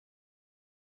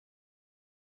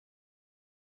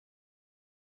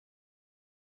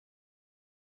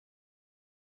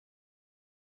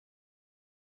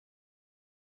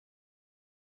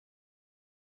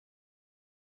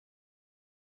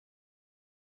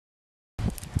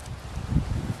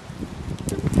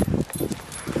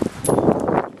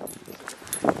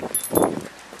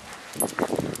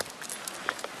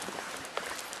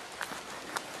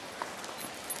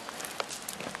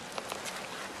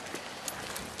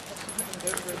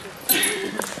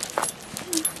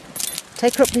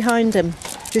Take her up behind him.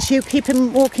 Just you keep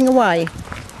him walking away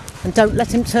and don't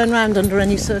let him turn round under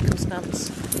any circumstance.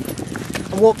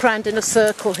 And walk round in a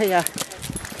circle here.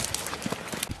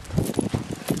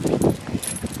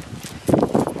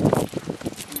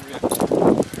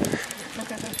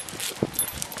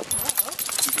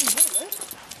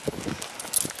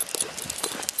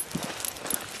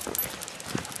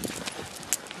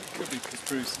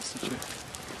 Bruce is such a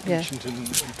ancient and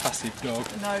passive dog.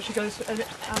 No, she goes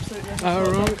absolutely every Oh,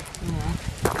 sort right.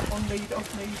 of on lead, off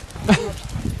lead.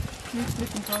 New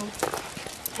slip and fold.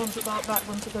 Ones that bark back,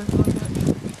 ones that don't bark back.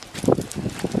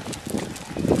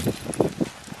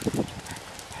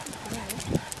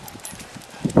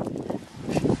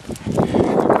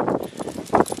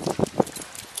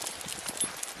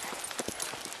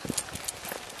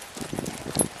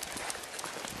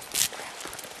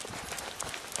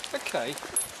 Okay, do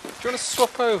you want to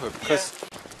swap over? Because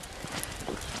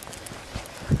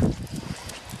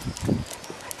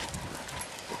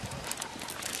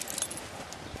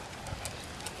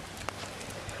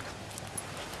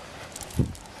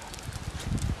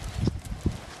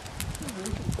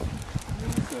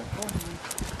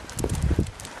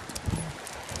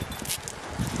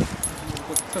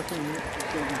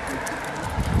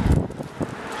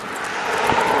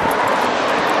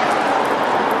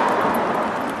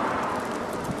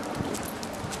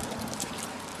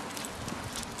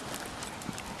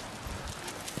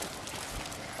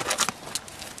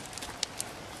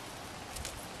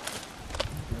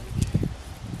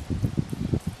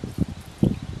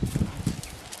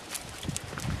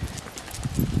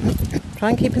Try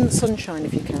and keep in the sunshine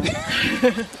if you can.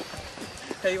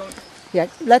 Hey, you want? Yeah,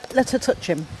 let her touch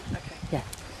him. Okay. Yeah.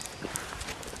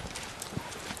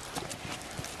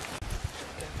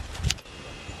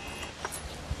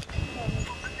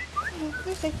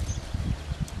 Lucy.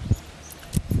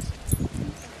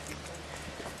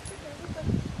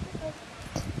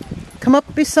 Come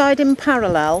up beside him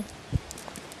parallel.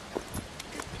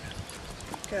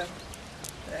 Good girl.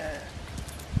 There.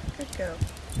 Good girl.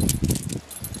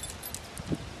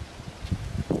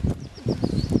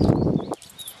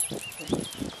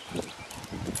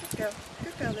 Good girl.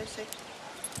 Good girl, Lucy.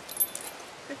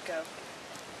 Good girl.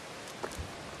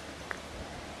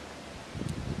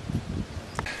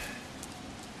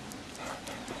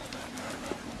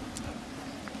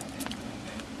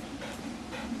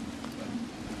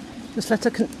 Just let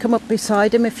her come up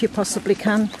beside him if you possibly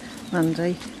can,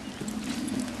 Mandy.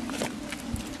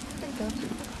 Good girl.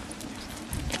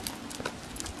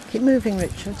 Keep moving,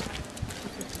 Richard.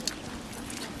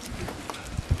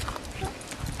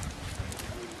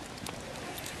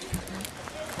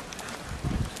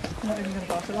 You're not even going to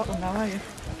bark a lot on now, are you?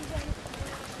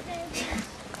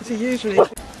 So usually...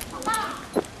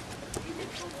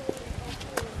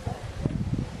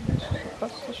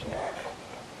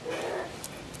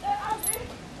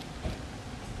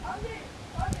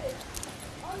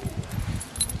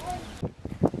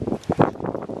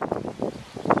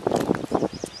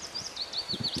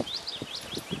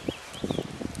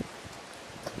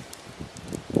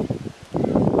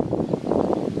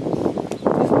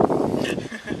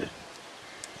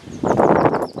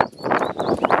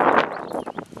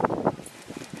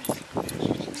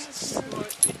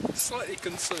 slightly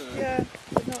concerned. Yeah,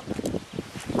 but not...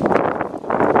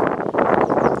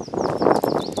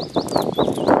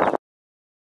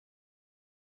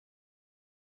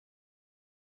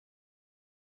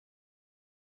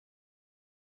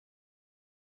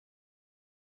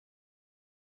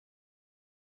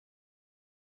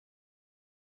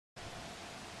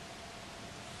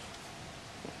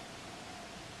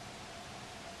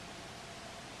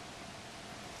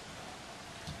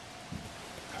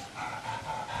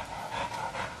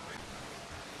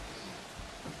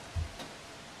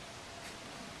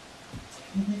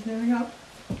 Are you clearing up?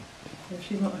 Yeah,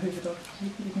 she's not a Hoover dog. You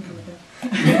can come again.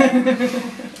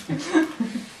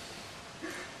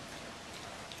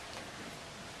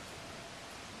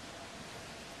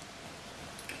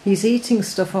 He's eating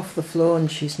stuff off the floor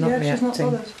and she's not reacting. She's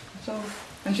not bothered at all.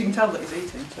 And she can tell that he's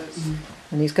eating, so it's...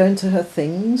 And he's going to her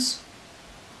things.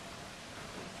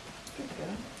 Good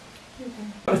girl.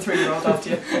 Got a 3-year-old after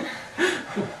you.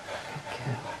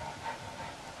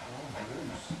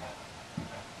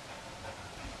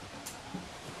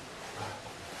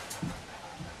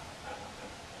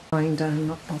 Lying down,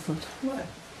 not bothered. What?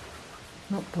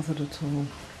 Not bothered at all.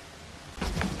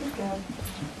 Good girl.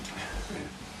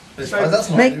 That's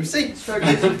not Lucy. Stroke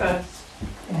Lucy first.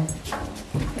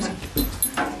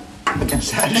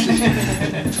 Yes, actually.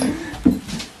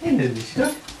 Hello, Lucy.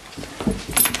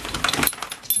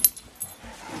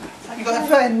 You got a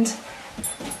friend.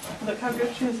 Look how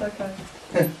good she is, okay.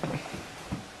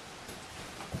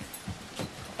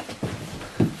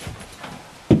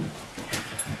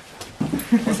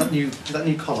 What's that new? Is that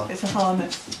new collar? It's a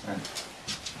harness. Right.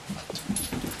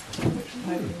 Which I'm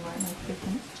hoping might make a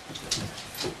difference.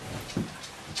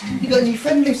 You got a new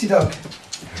friend, Lucy Dog.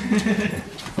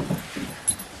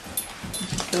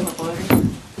 She's still not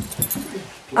boiling.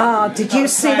 Ah, did you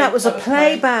see that was a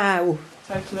play bow?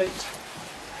 Totally.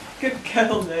 Good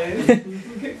girl, Lou.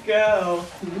 Good girl.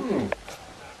 Ooh.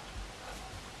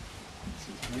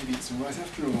 Maybe it's alright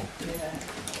after all. Yeah.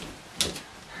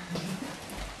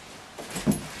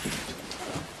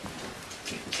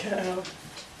 Good girl.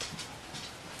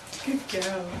 Good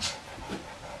girl.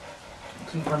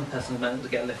 Couldn't find the person meant to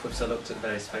get a lift with, so I looked at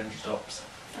various phone shops.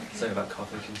 Okay. Something about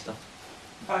coverage and stuff.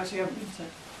 Oh, so you haven't been to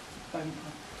phone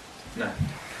call? No,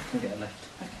 couldn't get a lift.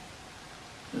 Okay.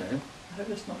 No. I hope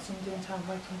there's not somebody in town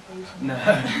waiting for you. No.